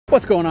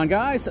What's going on,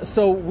 guys?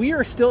 So we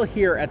are still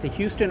here at the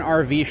Houston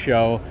RV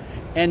show,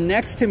 and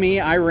next to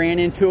me I ran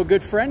into a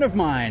good friend of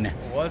mine.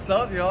 What's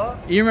up, y'all?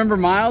 You remember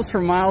Miles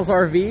from Miles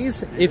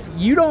RVs? If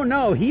you don't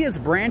know, he has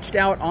branched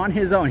out on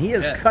his own. He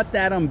has cut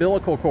that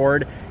umbilical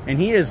cord and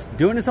he is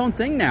doing his own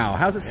thing now.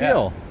 How's it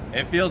feel?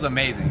 It feels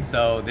amazing.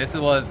 So this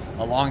was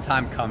a long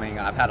time coming.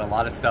 I've had a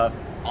lot of stuff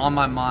on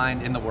my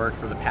mind in the works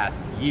for the past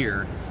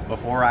year.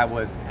 Before I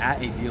was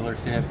at a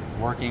dealership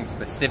working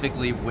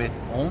specifically with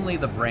only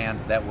the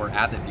brands that were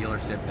at the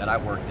dealership that I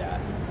worked at.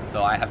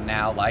 So I have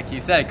now, like he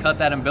said, cut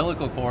that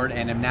umbilical cord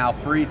and am now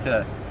free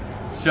to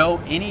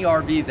show any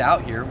RVs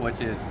out here,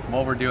 which is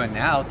what we're doing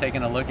now,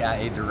 taking a look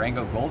at a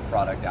Durango Gold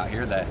product out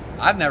here that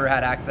I've never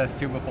had access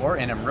to before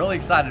and I'm really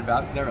excited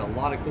about because there are a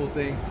lot of cool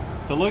things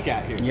to look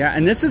at here. Yeah,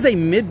 and this is a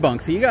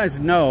mid-bunk, so you guys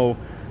know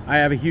I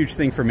have a huge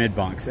thing for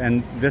mid-bunks,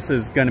 and this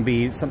is going to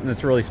be something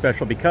that's really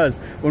special because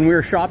when we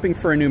were shopping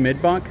for a new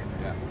mid-bunk,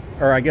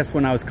 or I guess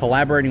when I was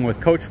collaborating with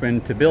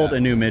Coachman to build a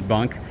new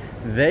mid-bunk,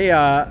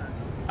 I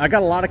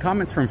got a lot of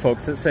comments from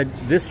folks that said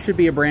this should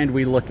be a brand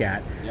we look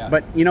at.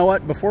 But you know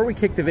what? Before we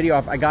kick the video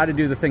off, I got to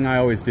do the thing I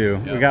always do.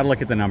 We got to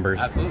look at the numbers.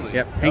 Absolutely.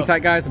 Yep. Hang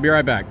tight, guys. I'll be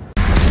right back.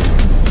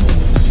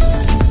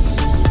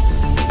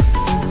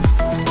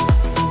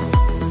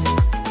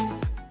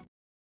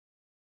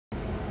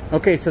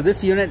 Okay, so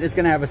this unit is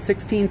going to have a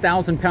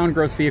 16,000-pound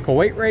gross vehicle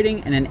weight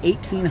rating and an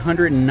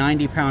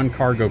 1,890-pound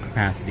cargo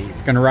capacity.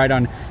 It's going to ride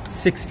on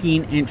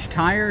 16-inch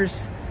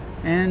tires,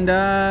 and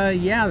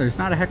yeah, there's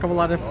not a heck of a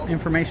lot of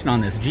information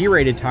on this.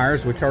 G-rated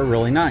tires, which are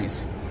really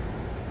nice.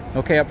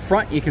 Okay, up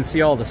front you can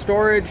see all the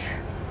storage.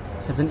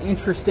 There's an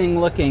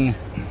interesting-looking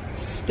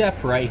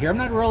step right here. I'm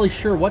not really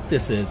sure what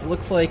this is. It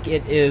looks like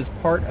it is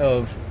part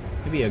of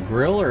maybe a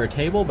grill or a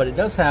table, but it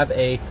does have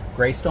a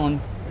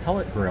Greystone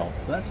pellet grill,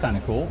 so that's kind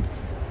of cool.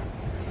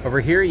 Over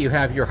here you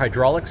have your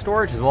hydraulic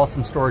storage as well as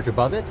some storage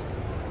above it.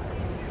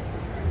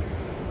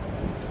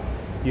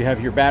 You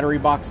have your battery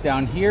box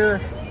down here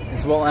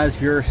as well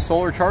as your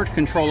solar charge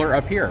controller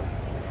up here.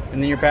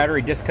 And then your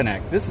battery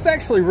disconnect. This is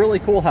actually really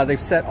cool how they've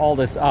set all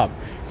this up.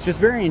 It's just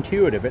very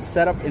intuitive. It's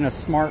set up in a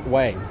smart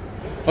way.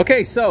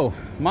 Okay, so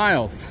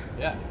Miles.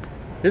 Yeah.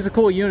 This is a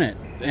cool unit.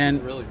 This is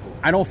really cool.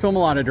 I don't film a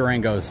lot of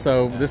Durangos,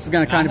 so this is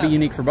going to kind of be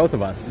unique for both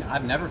of us.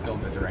 I've never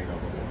filmed a Durango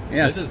before.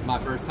 Yes. This is my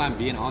first time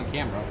being on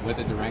camera with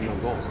a Durango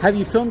Gold. Have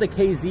you filmed a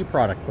KZ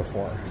product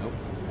before? Nope.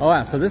 Oh,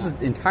 wow. So this is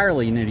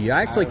entirely new to you.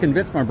 I actually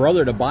convinced my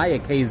brother to buy a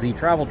KZ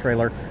travel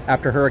trailer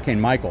after Hurricane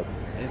Michael.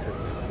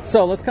 Interesting.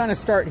 So let's kind of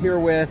start here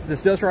with,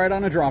 this does ride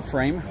on a drop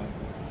frame.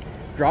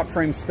 Drop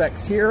frame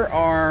specs here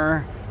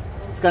are,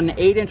 it's got an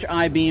 8-inch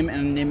I-beam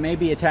and it may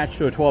be attached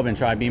to a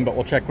 12-inch I-beam, but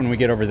we'll check when we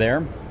get over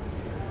there.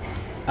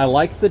 I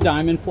like the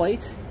diamond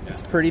plate.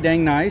 It's pretty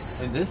dang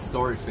nice. And this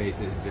storage space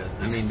is just,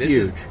 I mean, this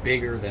huge. is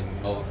bigger than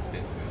most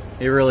fifth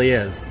wheels. It really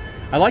is.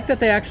 I like that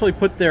they actually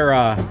put their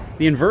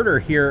the inverter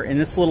here in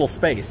this little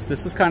space.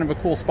 This is kind of a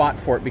cool spot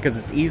for it because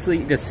it's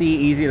easy to see,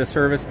 easy to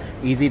service,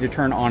 easy to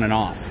turn on and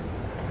off.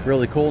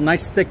 Really cool.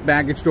 Nice thick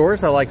baggage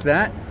doors. I like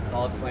that.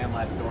 Solid slam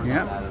latch doors on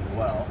that as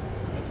well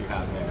that you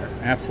have there.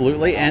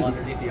 Absolutely. All and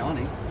underneath the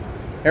awning.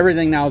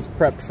 Everything now is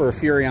prepped for a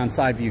Furrion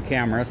side view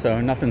camera, so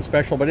nothing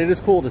special, but it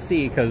is cool to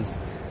see because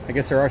I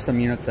guess there are some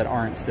units that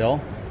aren't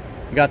still.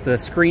 You got the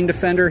screen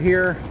defender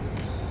here.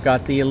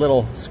 Got the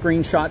little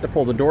screenshot to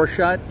pull the door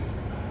shut.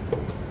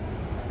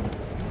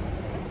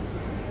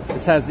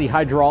 This has the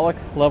hydraulic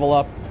level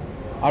up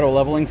auto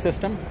leveling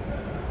system.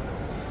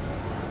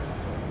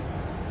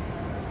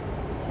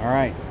 All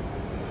right.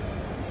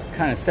 Let's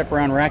kind of step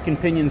around rack and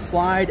pinion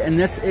slide. And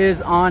this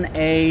is on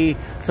a,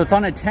 so it's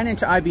on a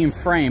 10-inch I-beam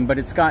frame, but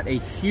it's got a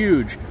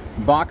huge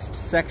boxed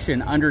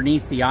section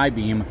underneath the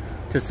I-beam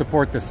to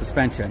support the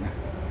suspension.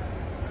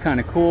 It's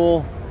kind of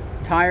cool.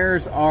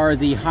 Tires are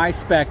the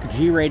high-spec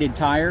G-rated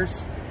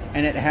tires,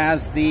 and it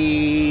has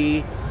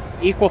the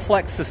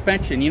Equiflex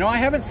suspension. You know, I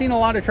haven't seen a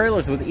lot of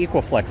trailers with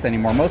Equiflex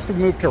anymore. Most have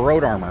moved to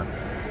Road Armor,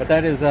 but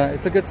that is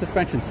it's a good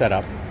suspension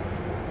setup.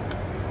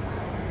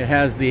 It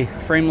has the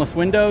frameless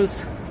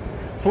windows.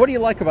 So what do you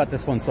like about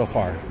this one so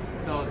far?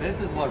 So this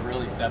is what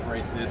really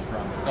separates this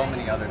from so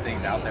many other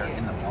things out there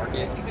in the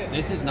market.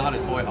 This is not a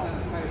toy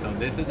hauler. So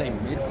this is a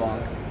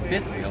mid-bunk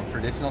fifth wheel,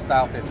 traditional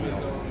style fifth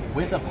wheel,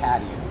 with a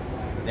patio.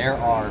 There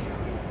are,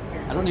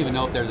 I don't even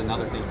know if there's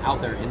another thing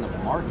out there in the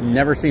market.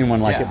 Never seen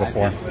one like it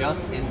before. Just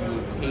in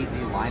the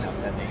KZ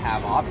lineup that they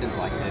have options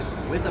like this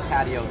with a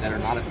patio that are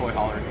not a toy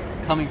hauler.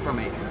 Coming from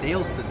a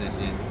sales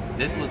position,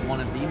 this was one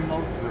of the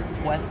most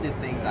requested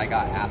things I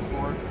got asked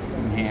for,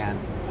 and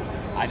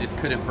I just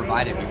couldn't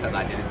provide it because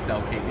I didn't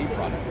sell KZ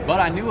products. But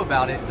I knew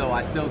about it, so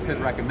I still could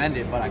recommend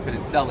it, but I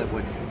couldn't sell it,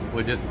 which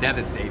would just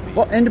devastate me.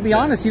 Well, and to be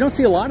honest, you don't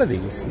see a lot of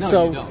these. No,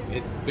 so, you don't.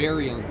 It's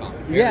very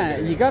uncommon.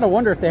 You got to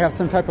wonder if they have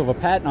some type of a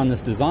patent on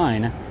this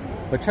design.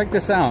 But check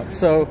this out.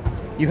 So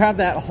you have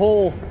that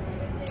whole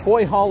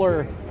toy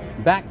hauler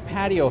back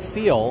patio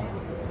feel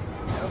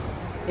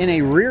in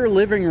a rear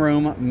living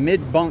room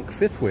mid-bunk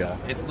fifth wheel.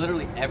 It's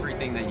literally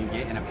everything that you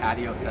get in a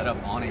patio setup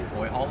on a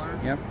toy hauler.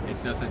 Yep.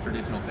 It's just a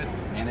traditional fifth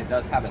wheel. And it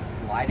does have a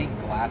sliding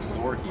glass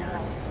door here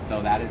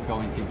So that is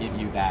going to give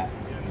you that,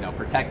 you know,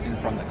 protection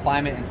from the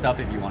climate and stuff.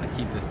 If you want to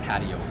keep this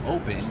patio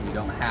open, you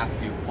don't have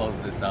to close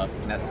this up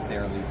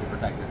necessarily to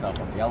protect yourself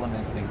from the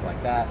elements, things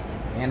like that.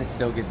 And it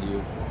still gives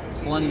you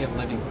plenty of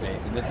living space,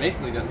 and this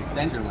basically just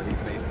extends your living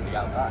space to the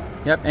outside.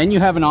 Yep, and you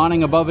have an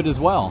awning above it as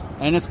well,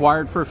 and it's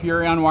wired for a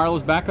Furrion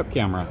wireless backup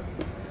camera.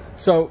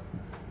 So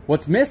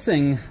what's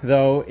missing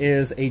though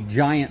is a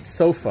giant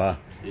sofa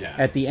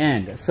at the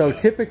end. So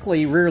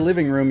typically rear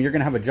living room, you're going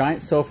to have a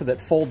giant sofa that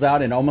folds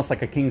out into almost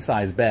like a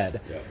king-size bed.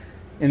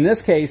 In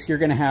this case, you're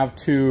going to have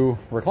two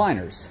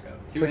recliners.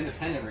 Two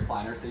independent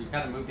recliners, so you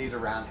kind of move these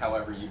around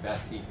however you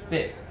best see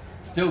fit.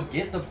 Still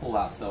get the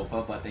pull-out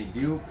sofa, but they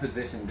do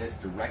position this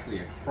directly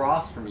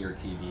across from your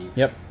TV.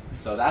 Yep.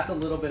 So that's a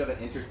little bit of an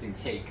interesting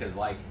take, because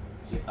like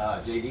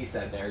JD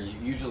said there, you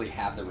usually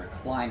have the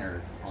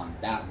recliners on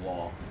that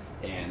wall,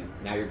 and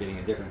now you're getting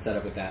a different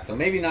setup with that. So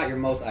maybe not your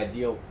most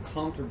ideal,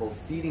 comfortable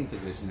seating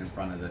position in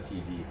front of the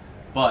TV,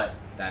 but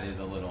that is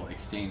a little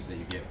exchange that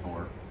you get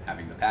for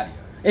having the patio.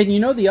 And you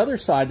know, the other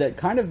side that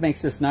kind of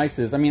makes this nice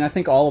is, I mean, I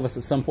think all of us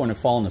at some point have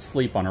fallen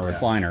asleep on a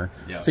recliner.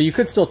 So you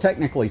could still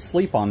technically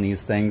sleep on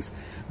these things.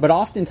 But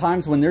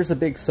oftentimes when there's a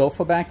big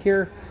sofa back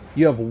here,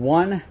 you have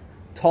one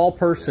tall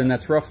person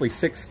that's roughly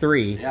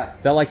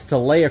 6'3" that likes to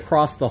lay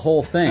across the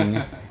whole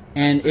thing,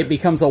 and it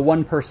becomes a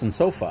one-person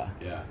sofa.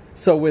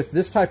 So with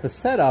this type of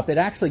setup, it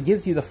actually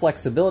gives you the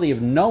flexibility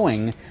of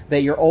knowing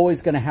that you're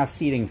always going to have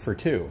seating for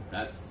two.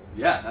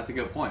 That's a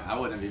good point. I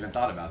wouldn't have even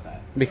thought about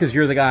that. Because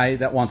you're the guy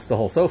that wants the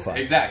whole sofa.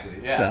 Exactly,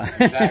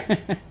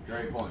 exactly.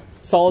 Great point.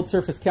 Solid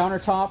surface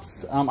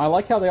countertops. I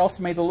like how they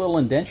also made the little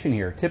indentation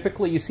here.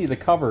 Typically you see the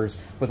covers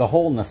with a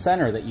hole in the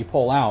center that you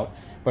pull out,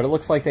 but it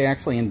looks like they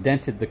actually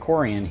indented the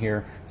Corian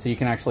here so you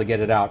can actually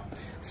get it out.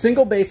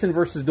 Single basin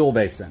versus dual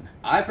basin.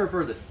 I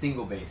prefer the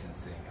single basin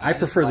sink. I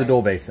prefer the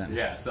dual basin.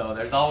 Yeah, so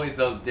there's always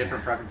those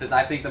different preferences.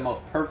 I think the most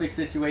perfect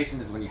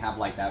situation is when you have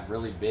like that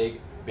really big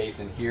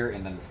basin here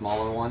and then the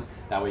smaller one.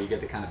 That way you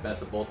get the kind of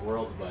best of both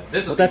worlds. But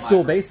this that's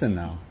dual basin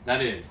though.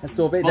 That is. That's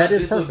dual basin. That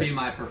is perfect. This would be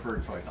my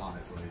preferred choice,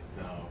 honestly.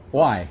 So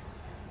why?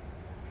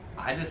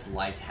 I just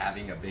like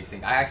having a big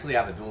sink. I actually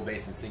have a dual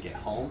basin sink at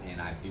home, and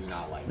I do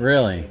not like it.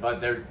 Really? But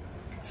they're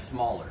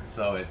smaller,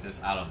 so it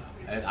just, I don't know.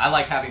 I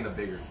like having the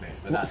bigger space.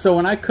 But so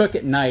when I cook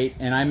at night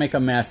and I make a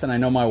mess and I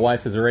know my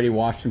wife has already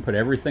washed and put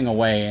everything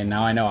away, and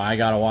now I know I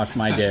gotta wash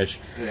my dish,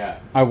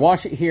 I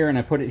wash it here and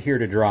I put it here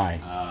to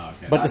dry.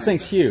 Okay. But the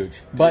sink's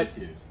huge. But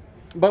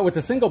with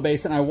the single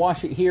basin, I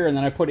wash it here and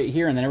then I put it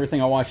here, and then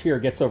everything I wash here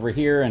gets over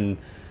here, and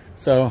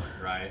so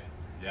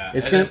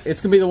it's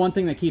gonna be the one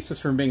thing that keeps us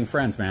from being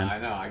friends, man. I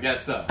know. I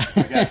guess so.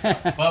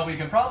 But we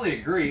can probably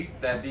agree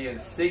that the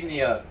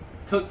Insignia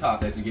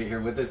cooktop that you get here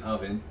with this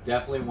oven,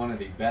 definitely one of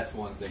the best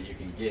ones that you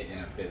can get in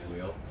a fifth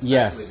wheel,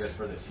 especially just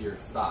for the sheer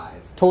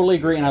size. Totally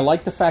agree, and I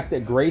like the fact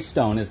that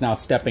Greystone is now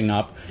stepping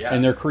up,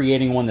 and they're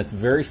creating one that's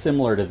very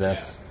similar to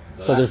this,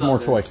 so there's more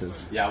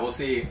choices. Yeah, we'll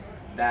see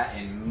that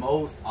in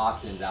most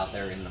options out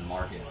there in the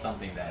market,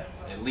 something that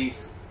at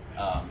least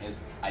is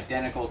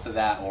identical to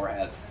that or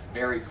has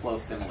very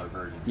close similar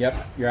versions. Yep,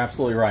 you're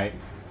absolutely right.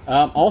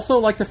 Also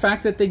like the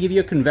fact that they give you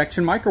a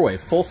convection microwave,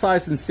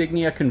 full-size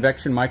Insignia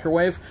convection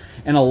microwave,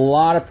 and a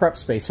lot of prep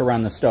space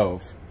around the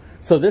stove.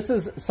 So this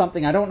is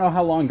something, I don't know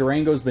how long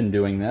Durango's been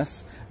doing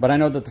this, but I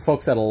know that the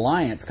folks at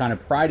Alliance kind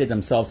of prided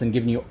themselves in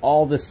giving you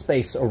all this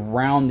space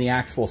around the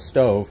actual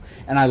stove,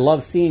 and I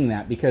love seeing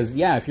that because,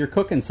 yeah, if you're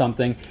cooking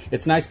something,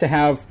 it's nice to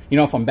have, you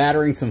know, if I'm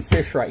battering some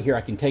fish right here,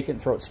 I can take it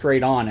and throw it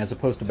straight on as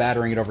opposed to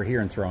battering it over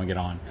here and throwing it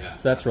on.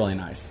 So that's really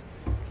nice.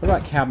 What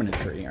about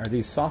cabinetry? Are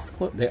these soft?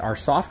 They are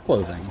soft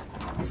closing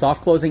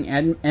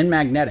and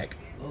magnetic.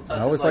 I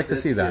always like to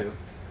see that.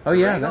 Oh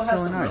yeah, that's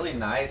really nice. Really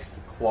nice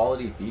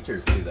quality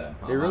features to them.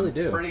 They really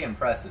do. I'm pretty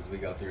impressed as we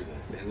go through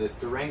this. And this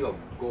Durango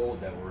Gold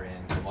that we're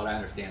in, from what I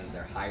understand, is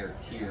their higher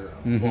tier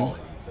of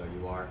quality. So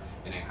you are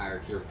in a higher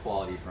tier of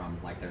quality from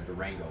like their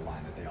Durango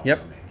line that they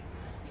also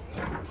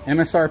make.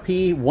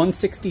 MSRP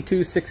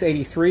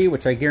 $162,683,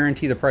 which I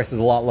guarantee the price is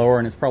a lot lower,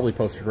 and it's probably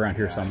posted around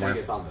here somewhere. I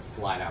think it's on the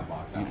slide out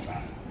box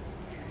outside.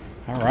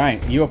 All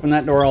right, you open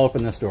that door, I'll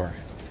open this door.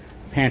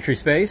 Pantry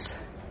space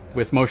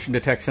with motion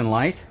detection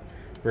light.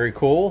 Very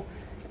cool.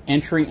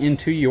 Entry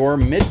into your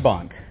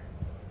mid-bunk.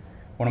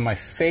 One of my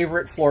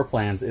favorite floor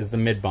plans is the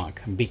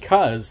mid-bunk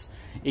because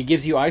it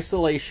gives you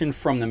isolation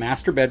from the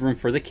master bedroom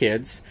for the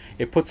kids.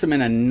 It puts them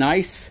in a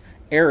nice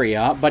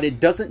area, but it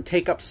doesn't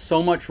take up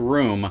so much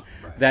room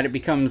that it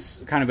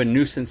becomes kind of a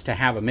nuisance to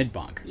have a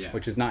mid-bunk,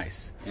 which is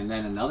nice. And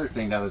then another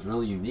thing that was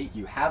really unique,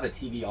 you have a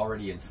TV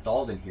already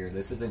installed in here.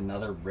 This is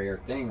another rare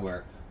thing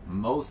where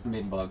most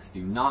mid-bunks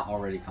do not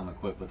already come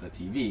equipped with a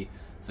TV,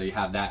 so you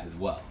have that as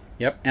well.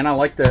 Yep, and I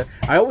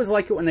always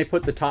like it when they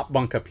put the top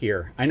bunk up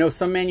here. I know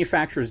some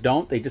manufacturers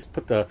don't. They just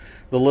put the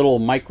little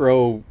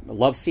micro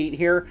love seat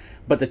here,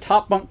 but the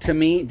top bunk to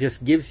me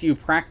just gives you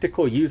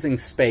practical using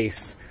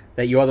space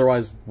that you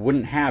otherwise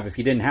wouldn't have if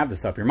you didn't have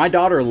this up here. My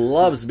daughter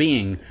loves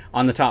being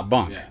on the top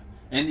bunk. Yeah.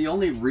 And the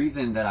only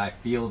reason that I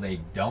feel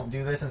they don't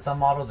do this in some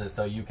models is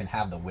so you can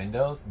have the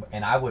windows,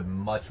 and I would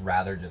much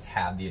rather just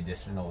have the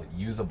additional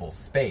usable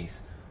space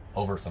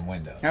over some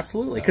windows.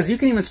 Absolutely, because you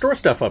can even store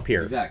stuff up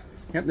here. Exactly.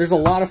 Yep, there's a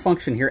lot of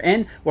function here.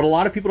 And what a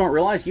lot of people don't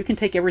realize, you can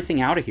take everything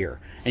out of here.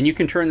 And you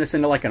can turn this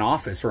into like an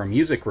office or a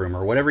music room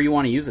or whatever you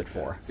want to use it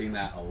for. I've seen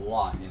that a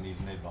lot in these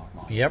mid-bunk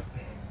models. Yep.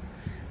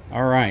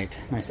 All right,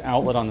 nice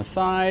outlet on the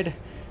side.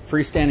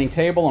 Freestanding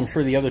table. I'm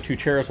sure the other two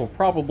chairs will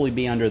probably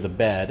be under the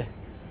bed.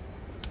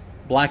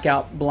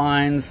 Blackout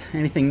blinds.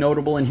 Anything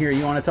notable in here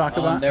you want to talk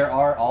about? There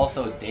are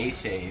also day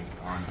shades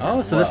on here.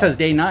 Oh, so this has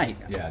day-night.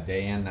 Yeah,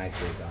 day and night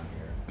shades on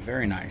here.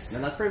 Very nice.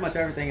 And that's pretty much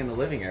everything in the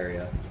living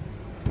area.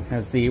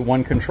 Has the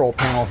one control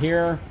panel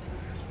here.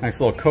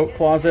 Nice little coat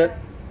closet.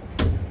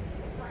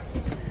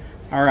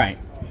 All right.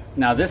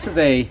 Now this is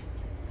a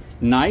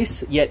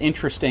nice yet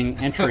interesting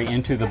entry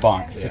into the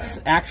bunk. Yeah. It's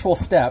actual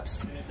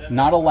steps,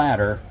 not a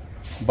ladder,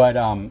 but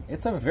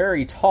it's a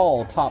very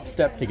tall top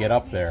step to get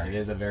up there. It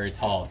is a very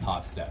tall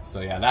top step.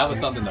 So yeah, that was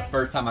something the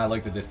first time I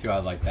looked at this too, I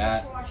was like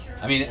that.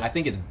 I mean, I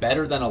think it's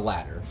better than a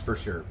ladder for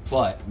sure,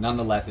 but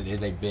nonetheless it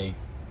is a big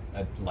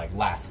like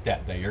last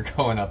step that you're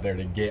going up there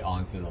to get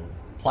onto the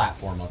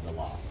platform of the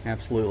loft.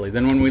 Absolutely.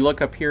 Then when we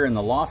look up here in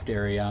the loft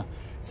area,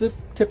 it's a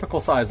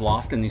typical size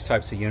loft in these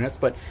types of units,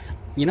 but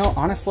you know,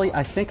 honestly,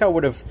 I think I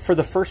would have, for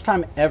the first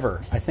time ever,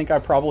 I think I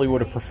probably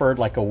would have preferred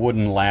like a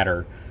wooden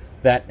ladder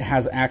that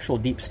has actual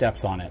deep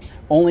steps on it.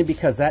 Only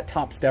because that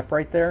top step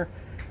right there,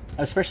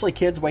 especially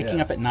kids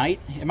waking up at night,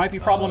 it might be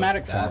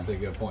problematic for them. That's a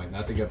good point.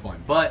 That's a good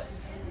point. But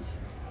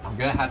I'm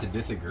going to have to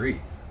disagree.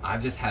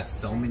 I've just had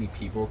so many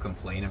people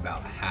complain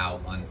about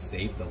how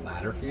unsafe the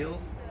ladder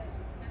feels.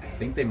 I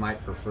think they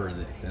might prefer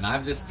this. And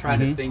I've just tried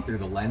to think through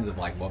the lens of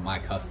like what my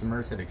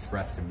customers have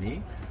expressed to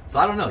me. So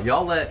I don't know.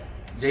 Y'all let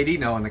JD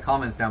know in the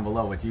comments down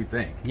below what you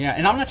think. Yeah,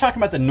 and I'm not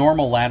talking about the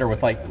normal ladder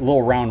with like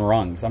little round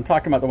rungs. I'm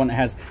talking about the one that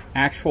has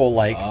actual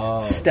like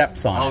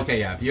steps on it. Okay,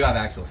 yeah. If you have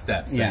actual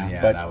steps, then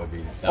yeah, but that would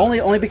be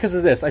only because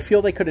of this. I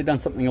feel they could have done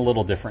something a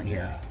little different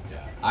here.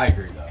 Yeah, I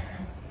agree though.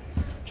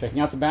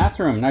 Checking out the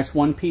bathroom. Nice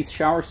one-piece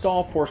shower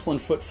stall, porcelain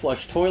foot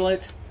flush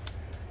toilet.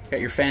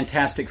 Got your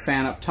fantastic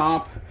fan up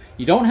top.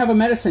 You don't have a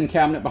medicine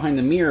cabinet behind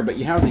the mirror, but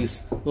you have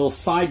these little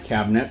side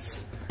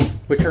cabinets,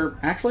 which are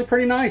actually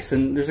pretty nice,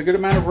 and there's a good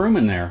amount of room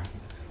in there.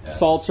 Yeah.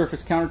 Solid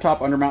surface countertop,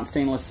 undermount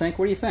stainless sink.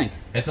 What do you think?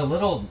 It's a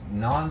little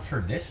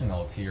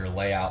non-traditional to your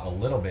layout a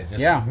little bit,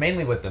 just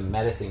mainly with the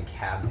medicine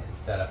cabinet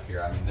set up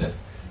here. I mean, this,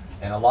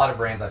 and a lot of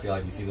brands, I feel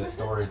like you see this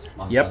storage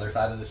on the other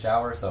side of the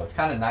shower, so it's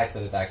kind of nice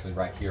that it's actually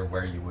right here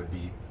where you would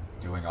be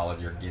doing all of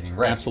your getting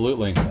ready.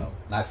 Absolutely. So,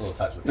 nice little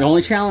touch with that. The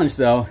only challenge,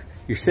 though,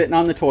 you're sitting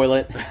on the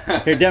toilet.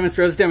 Here,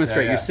 let's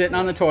demonstrate. Yeah. You're sitting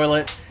on the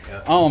toilet.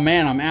 Yep. Oh,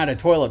 man, I'm out of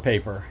toilet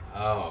paper.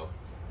 Oh,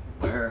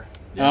 where?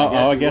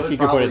 Yeah, I guess you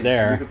could put it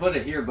there. You could put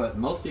it here, but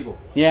most people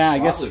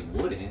probably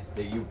wouldn't.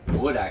 That you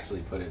would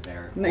actually put it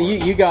there. No,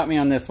 you got me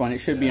on this one. It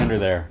should be under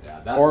there.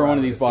 Yeah, or one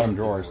of these bottom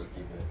drawers.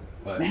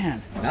 But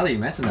man. Now that you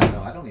mention that,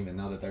 though, I don't even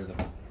know that there's a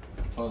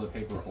toilet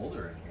paper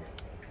holder in here.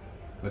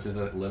 Which is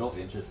a little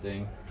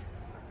interesting.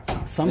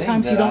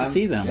 Sometimes you don't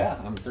see them. Yeah,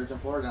 I'm searching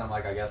for it, and I'm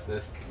like, I guess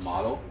this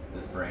model,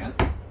 this brand,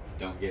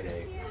 don't get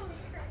a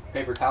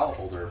paper towel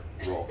holder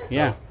roll.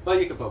 Yeah. So, but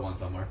you can put one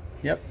somewhere.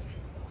 Yep.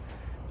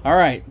 All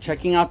right,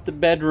 checking out the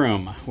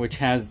bedroom, which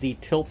has the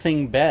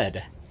tilting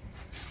bed.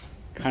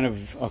 Kind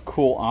of a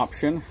cool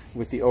option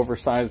with the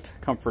oversized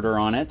comforter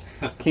on it.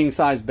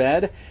 King-size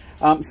bed.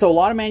 So a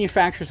lot of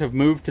manufacturers have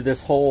moved to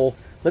this whole,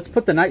 let's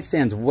put the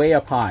nightstands way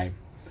up high.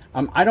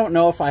 I don't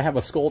know if I have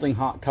a scalding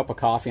hot cup of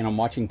coffee and I'm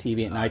watching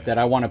TV at night that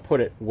I want to put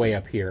it way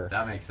up here.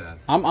 That makes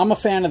sense. I'm a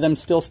fan of them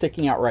still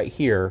sticking out right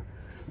here,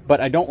 but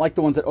I don't like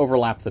the ones that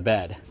overlap the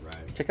bed.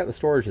 Right. Check out the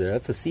storage there.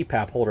 That's a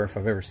CPAP holder if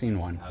I've ever seen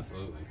one.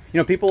 Absolutely. You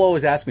know, people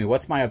always ask me,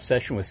 what's my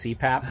obsession with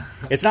CPAP?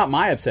 It's not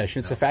my obsession.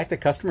 It's the fact that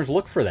customers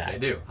look for that. They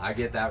do. I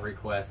get that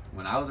request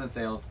when I was in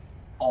sales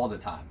all the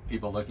time.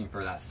 People looking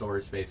for that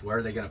storage space. Where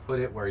are they going to put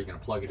it? Where are you going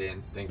to plug it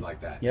in? Things like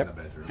that in the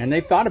bedroom. And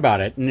they've thought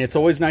about it. And it's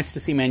always nice to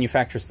see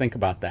manufacturers think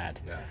about that.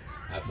 Yeah,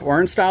 absolutely.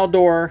 Warren style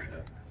door,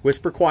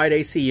 whisper quiet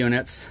AC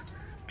units.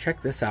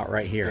 Check this out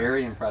right here.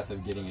 Very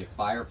impressive getting a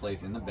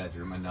fireplace in the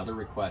bedroom. Another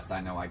request I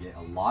know I get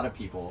a lot of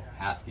people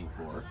asking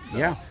for.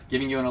 So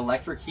giving you an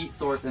electric heat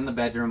source in the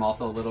bedroom,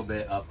 also a little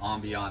bit of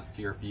ambiance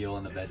to your feel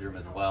in the bedroom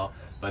as well.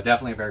 But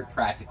definitely a very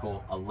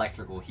practical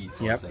electrical heat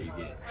source that you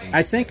get.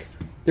 I think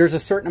there's a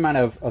certain amount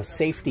of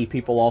safety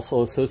people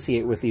also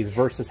associate with these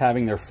versus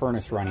having their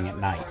furnace running at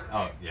night.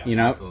 Oh, yeah. You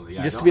know, absolutely.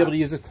 Yeah, just to be able to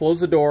use it, close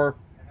the door,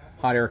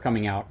 hot air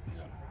coming out.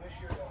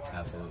 Yeah.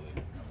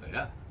 Absolutely. So,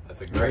 yeah.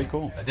 That's a great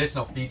cool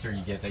additional feature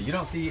you get that you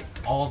don't see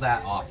all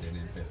that often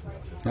in fifth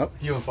wheels.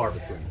 It's few and far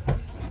between.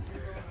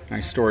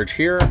 Nice storage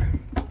here.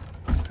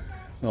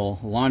 Little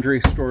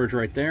laundry storage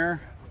right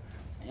there.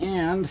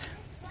 And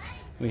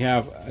we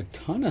have a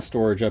ton of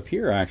storage up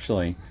here,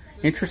 actually.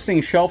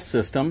 Interesting shelf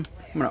system.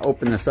 I'm going to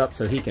open this up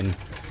so he can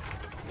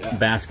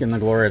bask in the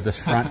glory of this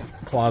front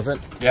closet.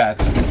 Yeah,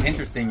 it's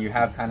interesting. You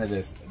have kind of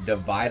this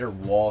divider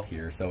wall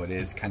here, so it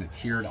is kind of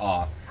tiered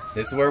off.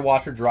 This is where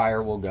washer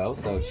dryer will go.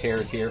 So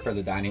chairs here for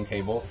the dining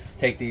table.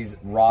 Take these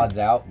rods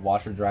out,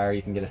 washer dryer.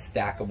 You can get a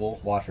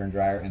stackable washer and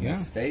dryer in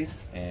this space,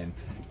 and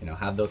you know,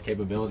 have those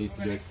capabilities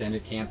to do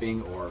extended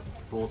camping or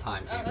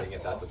full-time camping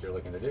if that's what you're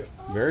looking to do.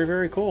 Very,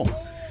 very cool.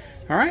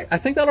 All right, I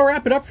think that'll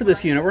wrap it up for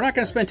this unit. We're not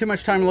going to spend too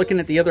much time looking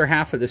at the other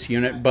half of this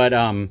unit, but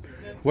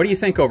what do you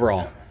think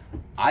overall?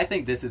 I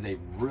think this is a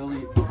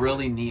really,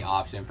 really neat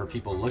option for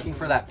people looking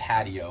for that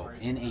patio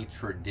in a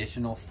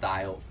traditional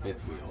style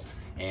fifth wheel.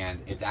 And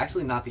it's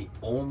actually not the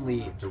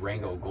only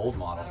Durango Gold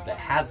model that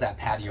has that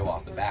patio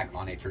off the back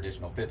on a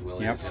traditional fifth wheel.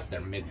 It's just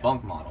their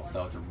mid-bunk model.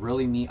 So it's a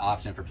really neat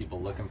option for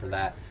people looking for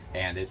that.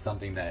 And it's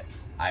something that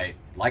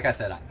like I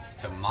said,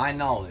 to my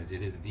knowledge,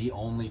 it is the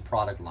only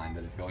product line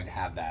that is going to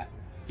have that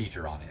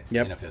feature on it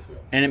in a fifth wheel.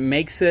 And it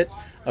makes it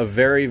a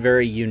very,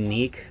 very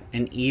unique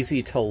and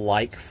easy to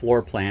like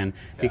floor plan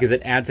because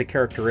it adds a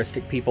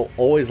characteristic people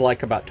always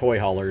like about toy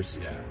haulers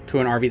to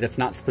an RV that's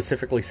not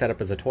specifically set up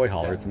as a toy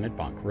hauler. It's a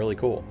mid-bunk. Really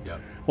cool.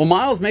 Well,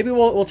 Miles, maybe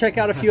we'll check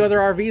out a few other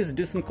RVs and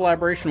do some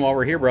collaboration while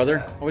we're here,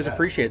 brother. Always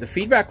appreciate it. The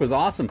feedback was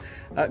awesome.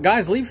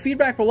 Guys, leave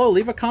feedback below.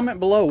 Leave a comment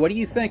below. What do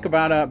you think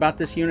about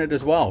this unit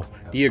as well?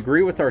 Do you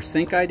agree with our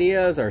sink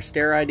ideas, our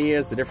stair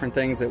ideas, the different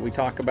things that we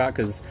talk about?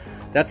 Because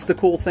that's the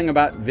cool thing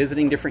about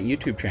visiting different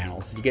YouTube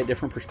channels. You get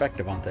different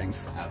perspective on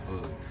things.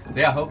 Absolutely. So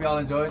yeah, I hope y'all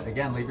enjoyed.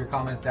 Again, leave your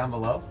comments down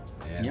below.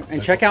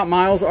 And check out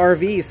Miles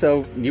RV.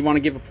 So you want to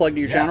give a plug to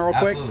your channel real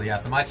quick? Absolutely, yeah.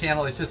 So my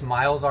channel is just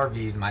Miles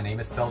RVs. My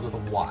name is spelled with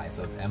a Y,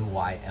 so it's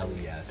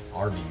M-Y-L-E-S,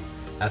 RVs.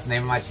 That's the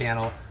name of my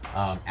channel.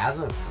 As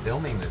of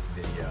filming this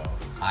video,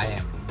 I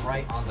am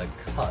right on the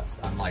cusp.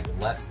 I'm like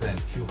less than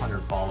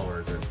 200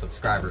 followers or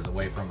subscribers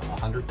away from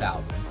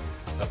 100,000.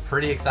 So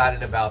pretty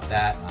excited about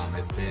that.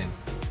 It's been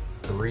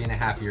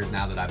 3.5 years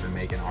now that I've been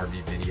making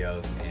RV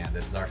videos, and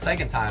this is our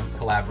second time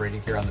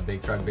collaborating here on the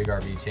Big Truck Big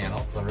RV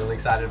channel, so I'm really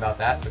excited about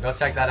that. So go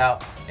check that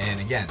out, and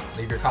again,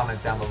 leave your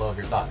comments down below of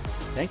your thoughts.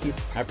 Thank you.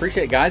 I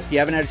appreciate it, guys. If you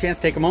haven't had a chance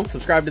to take a moment,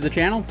 subscribe to the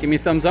channel, give me a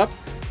thumbs up.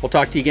 We'll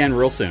talk to you again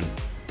real soon.